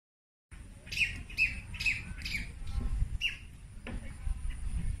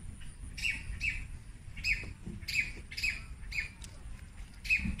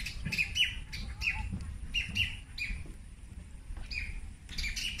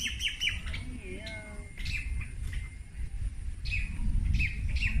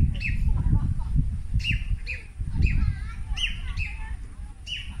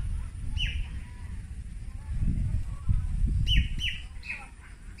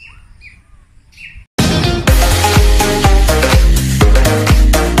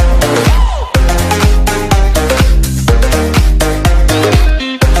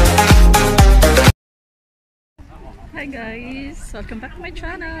welcome back to my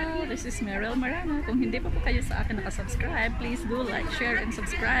channel. This is Meryl Marano. Kung hindi pa po kayo sa akin nakasubscribe, please do like, share, and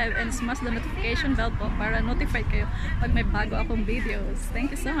subscribe, and smash the notification bell po para notify kayo pag may bago akong videos.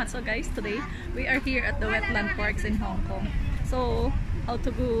 Thank you so much. So guys, today we are here at the wetland parks in Hong Kong. So how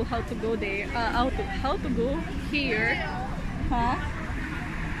to go there? How to go here? Huh?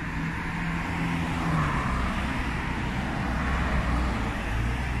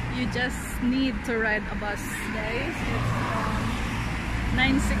 You just need to ride a bus, guys. It's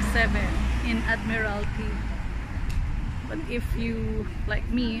 967 in Admiralty. But if you, like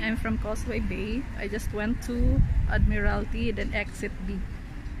me, I'm from Causeway Bay, I just went to Admiralty, then exit B.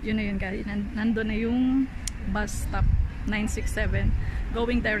 Yun na yun, guys. Nandun na yung bus stop 967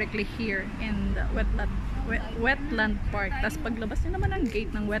 going directly here in the wetland park. Tapos paglabas nyo naman ang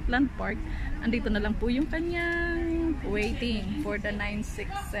gate ng wetland park, andito na lang po yung kanyang waiting for the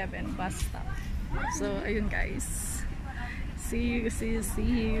 967 bus stop. So ayun guys, see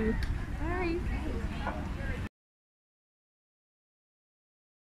you. Bye.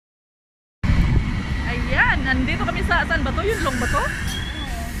 Ayan, nandito kami sa saan ba to? Yuen Long ba to?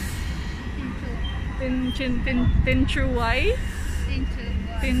 Tin Shui Wai.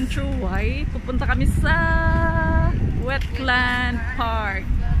 Tin Shui Wai. Pupunta kami sa Wetland Park.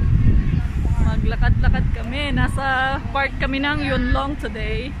 Maglakad-lakad kami. Nasa park kami ng Yuen Long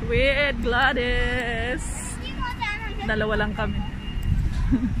today with Gladys. Dalawa lang kami.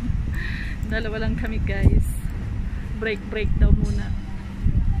 Dalawa lang kami guys. Break daw muna.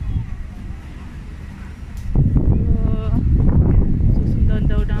 Susundan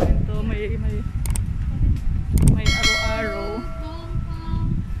daw namin to. May araw-araw.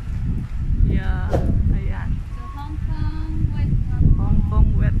 Yeah, ayan. Hong Kong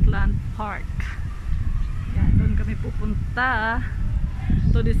Wetland Park. Yan, doon kami pupunta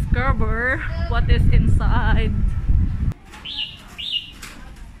to discover what is inside.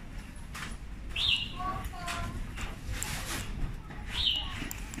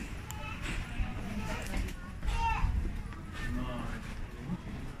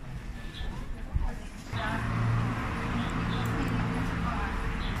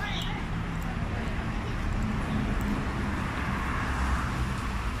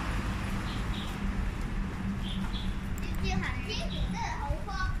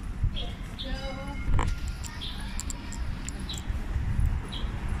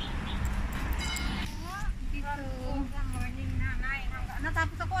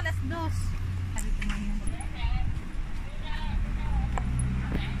 Natapos ako alas 2. Sabi ko man yun.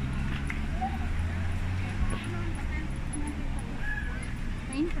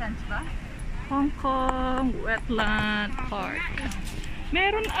 May entrance ba? Hong Kong Wetland Park.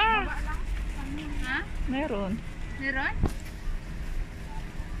 Meron ah! Ha? Meron. Meron?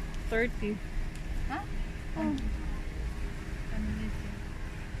 30. Ha? Oh.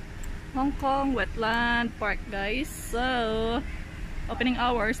 Hong Kong Wetland Park guys. So opening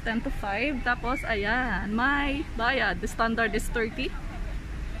hours 10 to 5. Tapos ayan, may bayad. The standard is 30.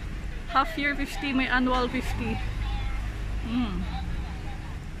 Half year 50, may annual 50.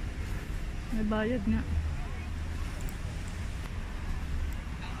 May bayad nga.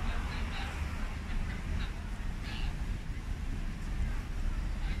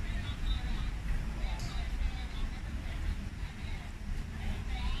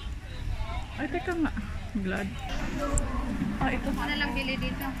 Ay, teka nga. Glad. Ah, ito. Ako na lang bili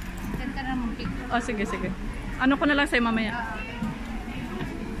dito. Diyan ka na mag-picture. Oh, sige. Ano ko na lang sa'yo mamaya.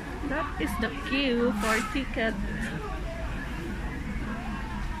 That is the queue for ticket.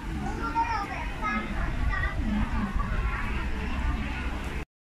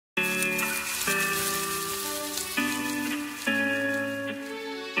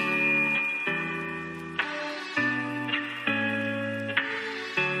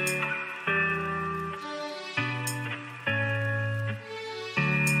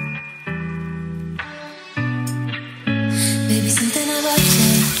 Baby, something about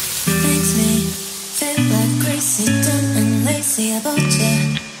you makes me feel like crazy, dumb and lazy about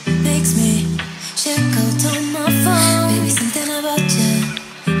you. Makes me check out on my phone. Baby, something about you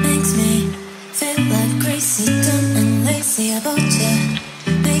makes me feel like crazy, dumb and lazy about you.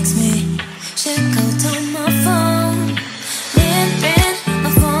 Makes me check out on my phone. Ring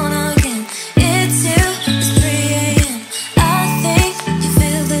my phone again. It's you. It's 3 a.m. I think you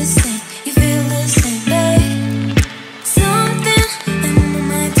feel the same. You feel the same, babe. Something in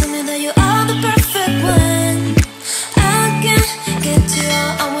my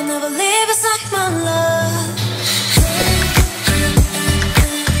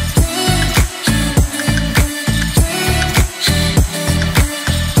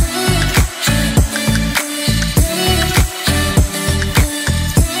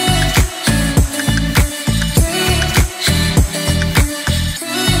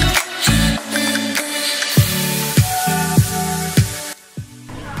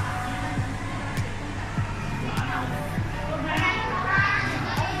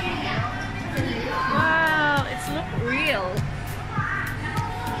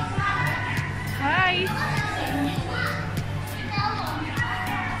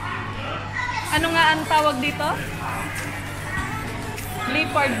Ano tawag dito?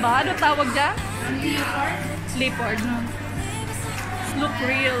 Leopard ba? Ano tawag dyan? Leopard? Leopard, no? Look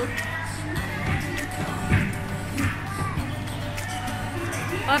real.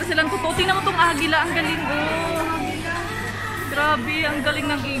 Para silang totoo. Tingnan mo tong agila. Ang galing, oh. Grabe, ang galing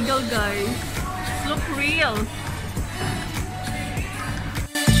ng eagle, guys. Look real.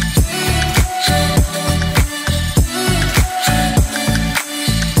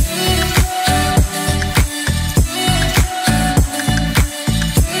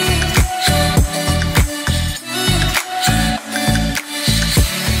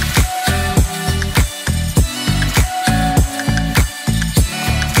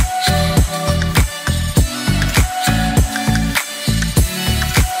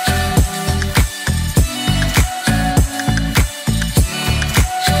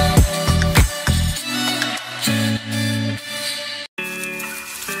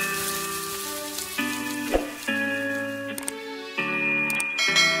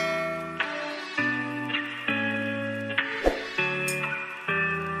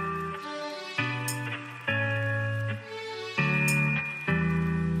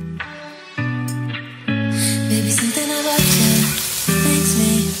 Baby, something about you makes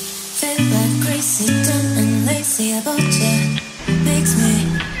me feel like crazy, dumb and lazy about you. Makes me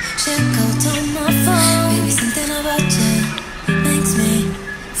check out on my phone. Baby, something about you makes me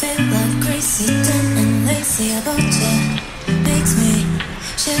feel like crazy, dumb and lazy about you. Makes me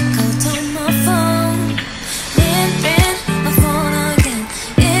check out on my phone. Ring my phone again.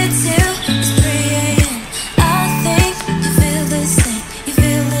 It's you. It's 3 a.m. I think you feel this thing. You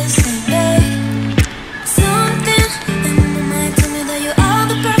feel this thing, babe. Something in my mind tell me that you are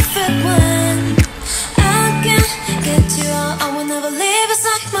the perfect one. I can't get you out. I will never leave. It's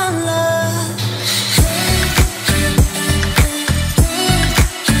like my love.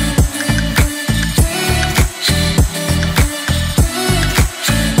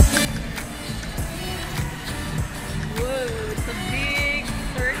 Whoa, it's a big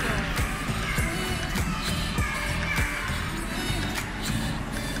turtle.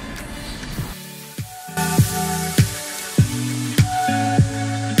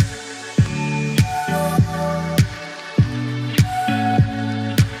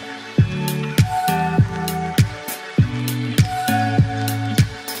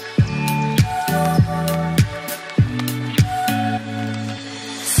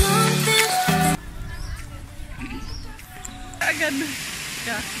 Something. Agad.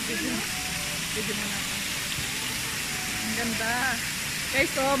 Yeah, video. Video mo natin. Ang ganda.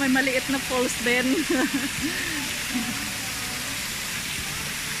 Guys, oh, may maliit na falls din.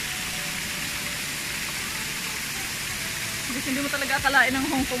 Guys, hindi mo talaga akalain ng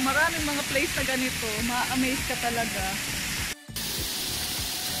Hong Kong. Maraming mga place na ganito. Ma-amaze ka talaga.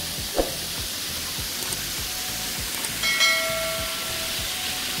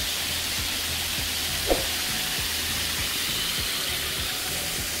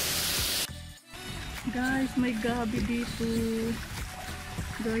 Guys, may gabi dito.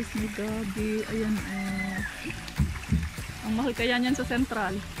 Guys, may gabi. Ayan, eh. Ang mahal kaya niyan sa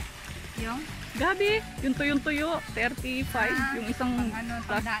Central. Yung? Gabi, yung tuyong-tuyo, 35, yung isang Ano,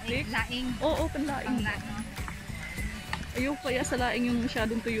 plastic. laing. Oo, panlaing. Laing. Ayaw kaya sa laing yung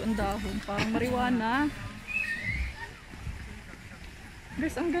masyadong tuyo ang dahon. Parang marijuana.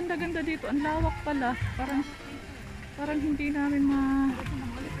 Guys, ang ganda-ganda dito. Ang lawak pala. Parang hindi namin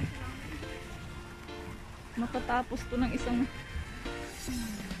matatapos to ng isang...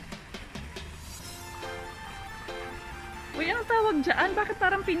 Uy, anong tawag dyan? Bakit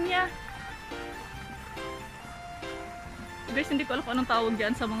parang pinya? Guys, hindi ko alam kung anong tawag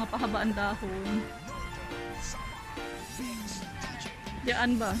dyan sa mga pahabaan dahon.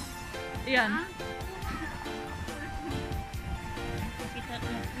 Diyan ba? Ayan.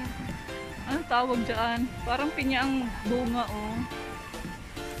 Anong tawag dyan? Parang pinya ang bunga, oh.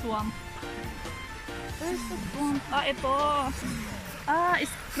 Swamp. Where's the swamp? Ah, ito. Ah,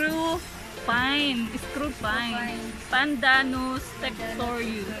 screw pine. Screw pine. Pandanus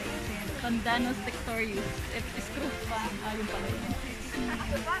textorius. Pandanus textorius. Screw pine. Ah, yun pala yun.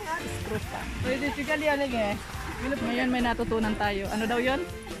 Screw pine. Pwede sigali yan eh. Ngayon may natutunan tayo. Ano daw yun?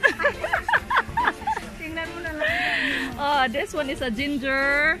 Tingnan mo na lang. Oh, this one is a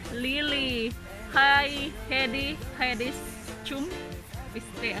ginger lily. Hi, Hedicium.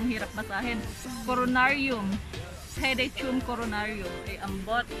 Piste, ang hirap basahin. Coronarium. Hedicium coronarium. Ay,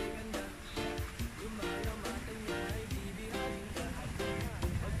 ambot.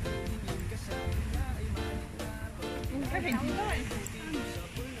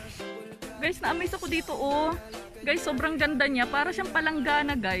 Guys, na-amaze ako dito, oh. Guys, sobrang ganda niya. Para siyang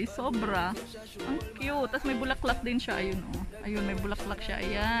palanggana, guys. Sobra. Ang cute. Tapos may bulaklak din siya. Ayun, oh. Ayun, may bulaklak siya.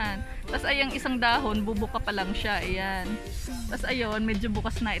 Ayan. Tapos ayang isang dahon, bubuka pa lang siya. Ayan. Tapos ayun, medyo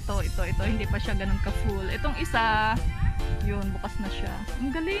bukas na ito. Hindi pa siya ganun ka-full. Itong isa, yun, bukas na siya.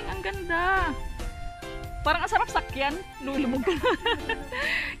 Ang galing, ang ganda. Parang ang sarap sakyan. Lulubog.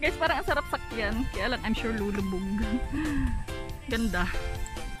 Guys, parang ang sarap sakyan. Kaya lang, I'm sure lulubog. Ganda.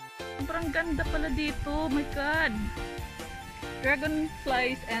 Sobrang ganda pala dito. Oh my God.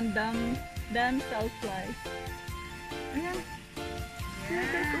 Dragonflies and damselflies. Ayan. Yeah,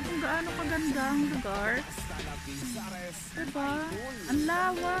 guys, kung gaano kaganda ang lugar. Diba? Ang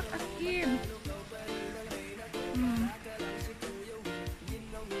lawak. As in.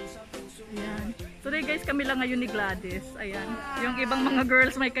 Ayan. Today guys, kami lang ngayon ni Gladys. Ayan. Yung ibang mga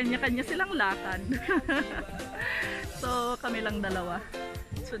girls may kanya-kanya silang lakad. So, kami lang dalawa.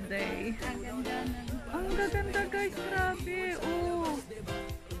 Today. Ang gaganda guys, grabe. Oh.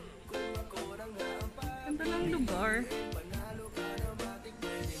 Ganda ng lugar.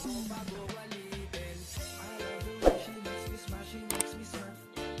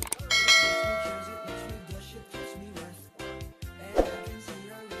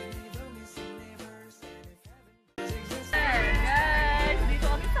 Guys, dito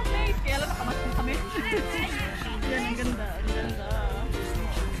kami sa place. Kaya lang nakamasking kami. Yan, ang ganda. Ang ganda.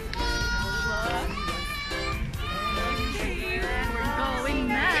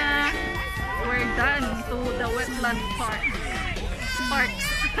 We're done to the wetland park.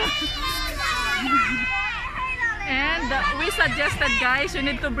 And we suggested guys, you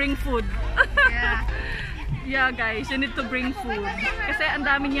need to bring food. Yeah guys, you need to bring food. Kasi ang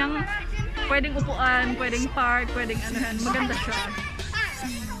dami niyang pwedeng upuan, pwedeng park, pwedeng anuhan. Maganda siya.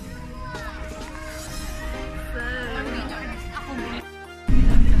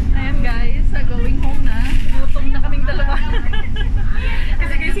 Ayan guys, going home na. Gutom na kaming dalawa.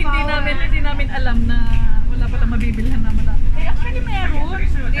 Kasi guys, hindi namin alam na wala palang mabibilhan na malapit. Eh actually meron.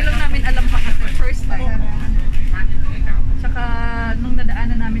 Hindi lang namin alam pa kasi first time. Tsaka nung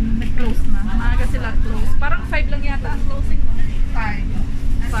nadaanan namin nag-close na. Maaga sila close. Parang 5 lang yata ang closing.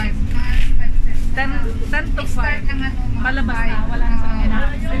 5. 10 to 5. Malabas na. Wala na sa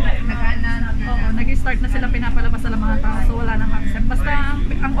oo, nag-start na sila pinapalabas sa mga tao. So wala nang accept. Basta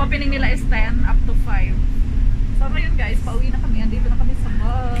ang opening nila is 10 up to 5. So ngayon guys, pauwi na kami. Andito na kami sa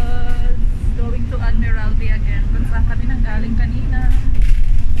bus. Going to Admiralty again. Kung saan kami nang galing kanina.